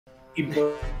Y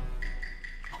por...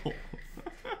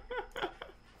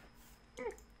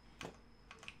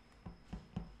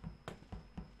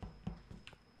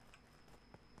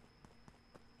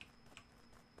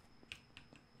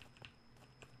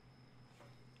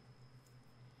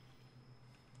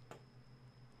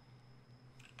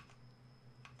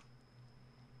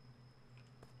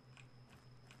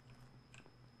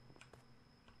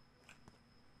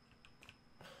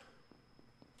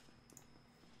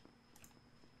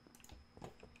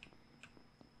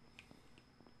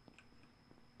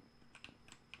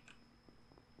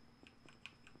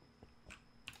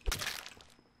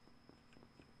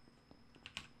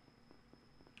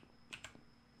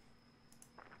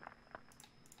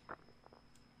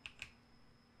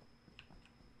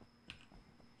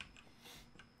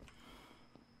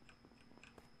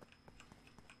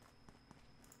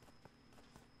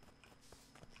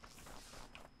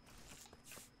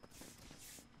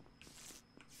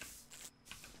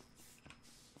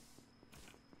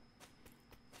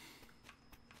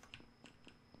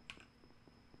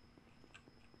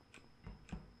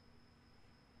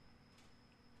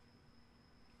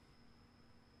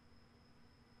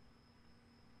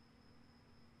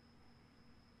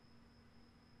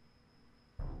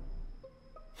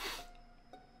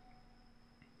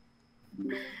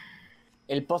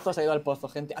 El pozo se ha ido al pozo,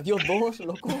 gente. Adiós, dos,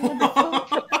 loco.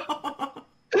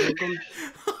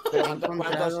 Pero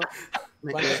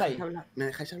 ¿cuántos hay? ¿Me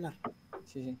dejáis hablar?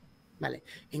 Sí, sí. Vale,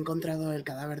 he encontrado el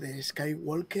cadáver de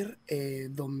Skywalker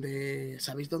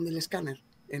 ¿sabéis dónde el escáner?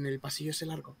 En el pasillo ese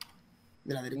largo,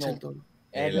 de la derecha No. del todo.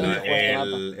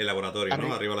 El laboratorio,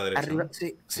 ¿no? Arriba a la derecha. Arriba, ¿no?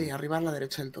 sí, arriba a la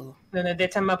derecha del todo. Donde te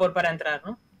echan vapor para entrar,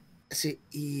 ¿no? Sí,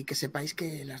 y que sepáis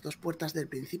que las dos puertas del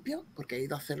principio, porque he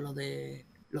ido a hacer lo del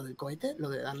cohete, lo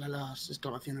de darle a las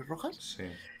exclamaciones rojas, Sí.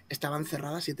 estaban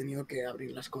cerradas y he tenido que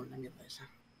abrirlas con la mierda esa.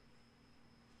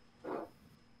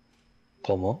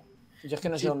 ¿Cómo? Yo es que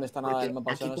no sé dónde está nada del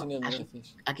mapa, o sea, no sé ni dónde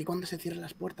decís. Aquí cuando se cierran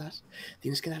las puertas,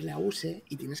 tienes que darle a use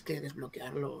y tienes que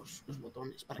desbloquear los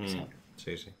botones para que se abran.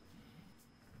 Sí, sí.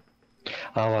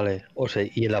 Ah, vale. O sea,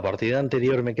 y en la partida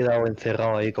anterior me he quedado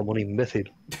encerrado ahí como un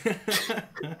imbécil.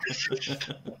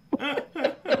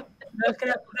 No, es que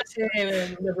las puertas se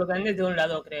desbloquean desde un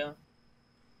lado, creo.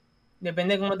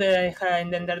 Depende de cómo te deja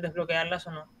intentar desbloquearlas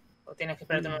o no. O tienes que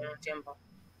esperarte un tiempo.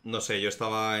 No sé, yo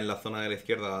estaba en la zona de la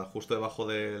izquierda, justo debajo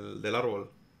del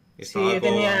árbol. Sí, yo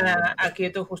tenía a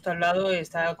Quieto justo al lado y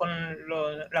estaba con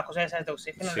las cosas esas de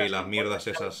oxígeno. Sí, las mierdas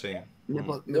esas, sí.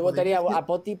 Yo votaría a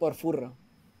Poti por furro.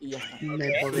 Y ya está.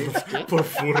 ¿Me podéis qué? Por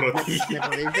furro, tío.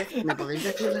 ¿Me podéis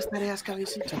decir las tareas que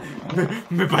habéis hecho?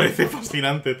 Me parece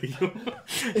fascinante, tío.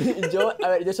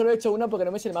 Yo solo he hecho una porque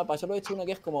no me sé el mapa. Solo he hecho una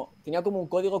que es como... Tenía como un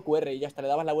código QR y ya hasta le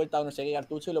dabas la vuelta a no sé qué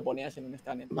cartucho y lo ponías en un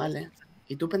escáner. Vale.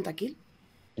 ¿Y tú, Pentakill?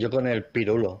 Yo con el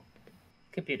pirulo.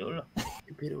 ¿Qué pirulo?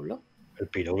 ¿El pirulo? ¿El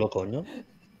pirulo, coño?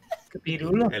 ¿Qué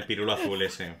pirulo? El pirulo azul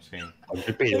ese, sí.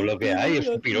 ¿El pirulo que hay? Es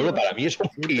un pirulo, para mí es un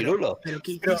pirulo. ¿Pero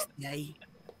qué hiciste ahí?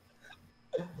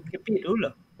 ¿Qué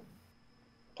pirulo?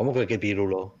 ¿Cómo que qué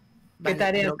pirulo? ¿Qué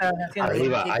tarea estabas haciendo?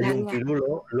 Arriba hay un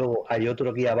pirulo, luego hay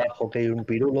otro aquí abajo que hay un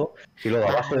pirulo, y luego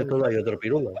abajo de todo hay otro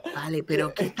pirulo. Vale,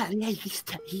 pero ¿qué tarea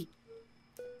hiciste ahí?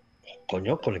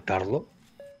 Coño, conectarlo.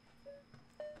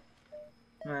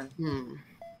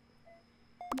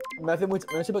 Me hace mucho,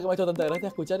 no sé por qué me ha hecho tanta gracia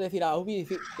escuchar decir a Ubi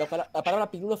decir la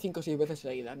palabra pirulo 5 o 6 veces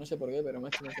seguidas. No sé por qué, pero me ha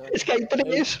hecho mucha gracia. Es que hay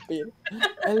tres.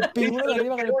 El pirulo de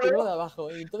arriba con el pirulo de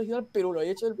abajo. Y entonces yo el pirulo. Y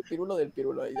he hecho el pirulo del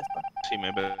pirulo y ya está. Sí,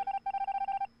 me...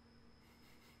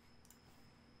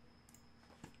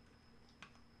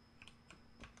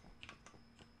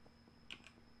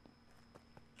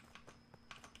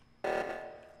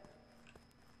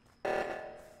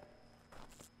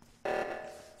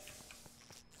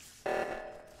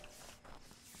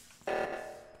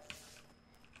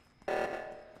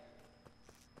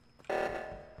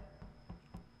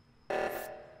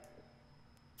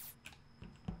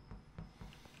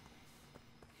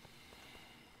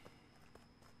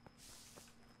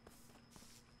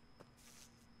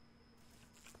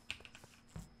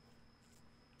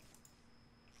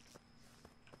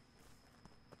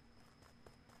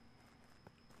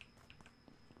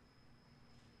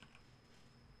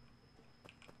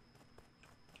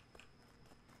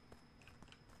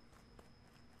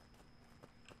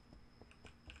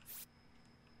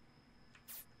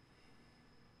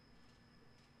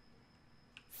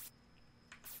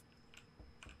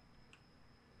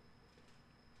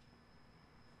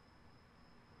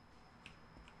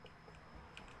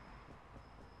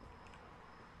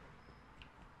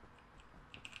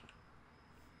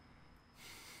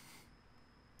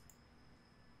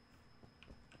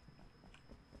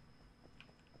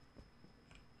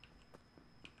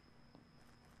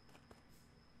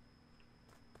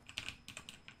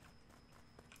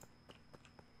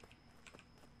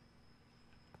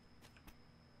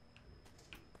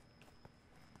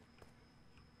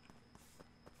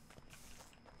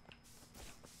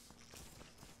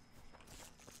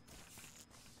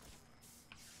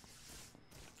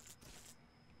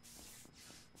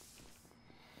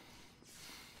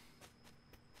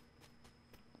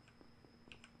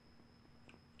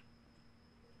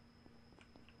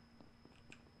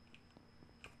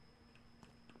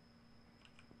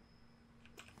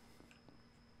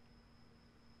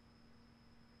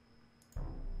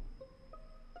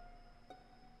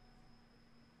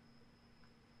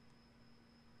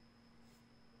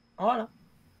 Hola.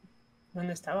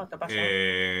 ¿Dónde estaba? ¿Qué pasó?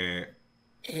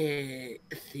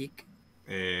 Zik,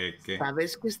 ¿Qué?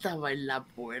 ¿sabes que estaba en la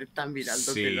puerta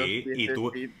mirándote los Sí,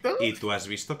 piececitos? y tú has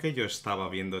visto que yo estaba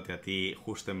viéndote a ti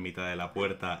justo en mitad de la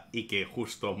puerta y que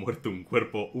justo ha muerto un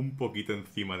cuerpo un poquito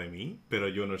encima de mí, pero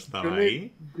yo no estaba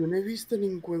ahí. Yo no he visto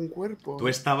ningún cuerpo. Tú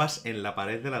estabas en la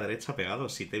pared de la derecha pegado,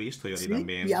 sí te he visto yo a ti Sí,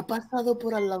 también. y ha pasado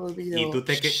por al lado mío. Y tú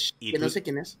te que, Que no sé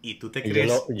quién es. Y tú te Yo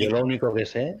crees. yo lo único que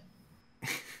sé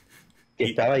que Y-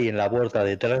 estaba ahí en la puerta,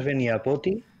 detrás venía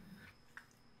Poti,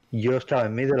 yo estaba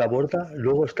en medio de la puerta,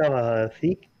 luego estaba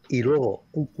Zik y luego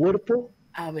un cuerpo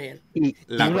A ver, y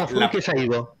una full que se ha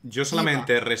ido. Yo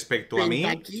solamente respecto a mí,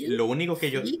 Pentakill, lo único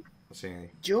que yo. Zik, Sí.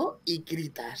 yo y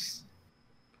Critas.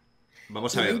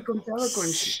 Vamos Y a me he ver. encontrado con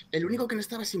el único que no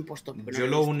estaba es impostor. porque no Yo lo he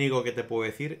lo visto. único que te puedo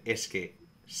decir es que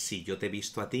si yo te he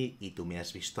visto a ti y tú me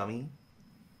has visto a mí,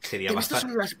 sería Te he visto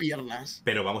bastante. solo las piernas.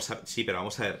 Pero vamos a. Sí, pero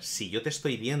vamos a ver. Si yo te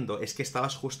estoy viendo, es que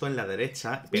estabas justo en la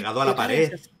derecha, pegado ¿Y a la qué tareas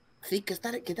pared. Zik,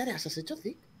 ¿qué tareas has hecho,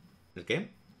 Zik? ¿El qué?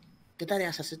 ¿Qué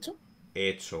tareas has hecho? He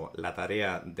hecho la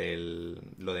tarea del.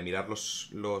 Lo de mirar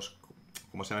los.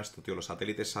 ¿Cómo se llama esto, tío? Los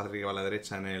satélites arriba a la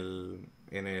derecha en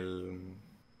el.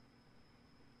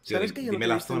 Tío, ¿Sabes que yo no dime te he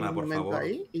la visto en zona, un por momento favor.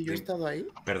 ahí? Y yo he estado ahí.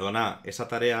 Perdona, esa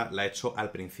tarea la he hecho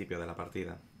al principio de la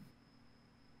partida.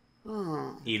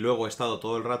 Ah. Y luego he estado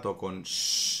todo el rato con...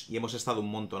 y hemos estado un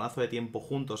montonazo de tiempo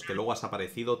juntos, que luego has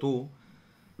aparecido tú.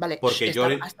 Vale, Porque yo...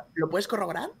 ¿lo puedes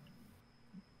corroborar?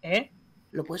 ¿Eh?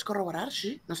 ¿Lo puedes corroborar?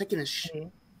 Sí. No sé quién es. Sí.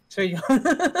 Soy yo.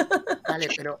 Vale,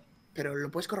 pero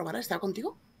 ¿lo puedes corroborar? ¿Está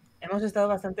contigo? Hemos estado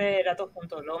bastante rato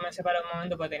juntos. Luego me he separado un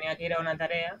momento porque tenía que ir a una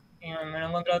tarea y me lo he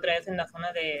encontrado otra vez en la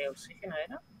zona de oxígeno,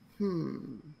 ¿era?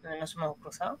 Donde nos hemos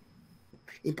cruzado.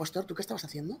 Impostor, ¿tú qué estabas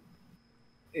haciendo?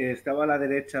 Estaba a la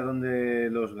derecha donde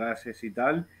los gases y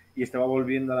tal, y estaba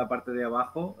volviendo a la parte de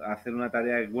abajo a hacer una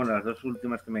tarea, bueno, las dos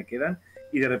últimas que me quedan,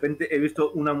 y de repente he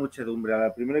visto una muchedumbre.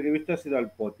 La primera que he visto ha sido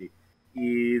al Poti,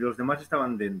 y los demás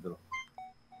estaban dentro.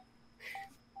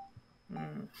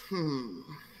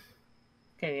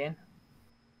 Qué bien.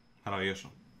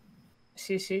 Maravilloso.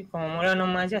 Sí, sí, como muera uno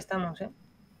más ya estamos, ¿eh?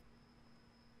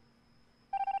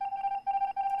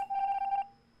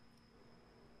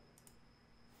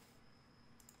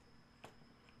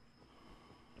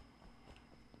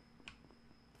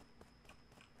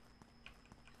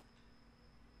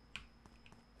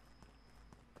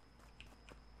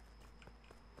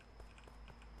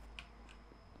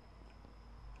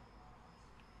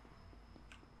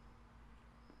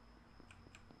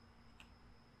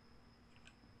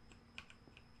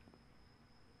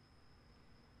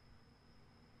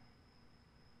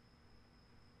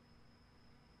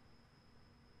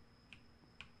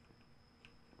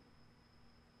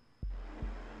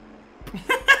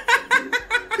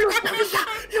 ¡Lo sabía!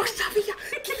 ¡Lo sabía!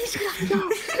 ¡Qué desgraciado!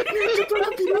 ¡Me ha hecho toda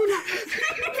la pirula!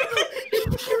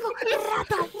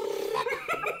 ¡Rata!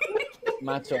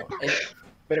 Macho.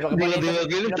 Pero porque Digo, ponéis-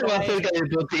 ¿quién no estaba pongáis- cerca de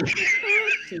Poti?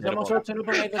 Si somos 8, no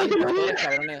pongáis dos impostores,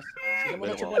 cabrones. Si somos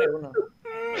 8, muere uno.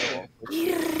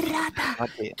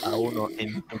 Mate a uno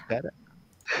en tu cara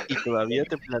y todavía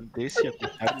te plantees si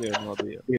aplicarle o no, tío.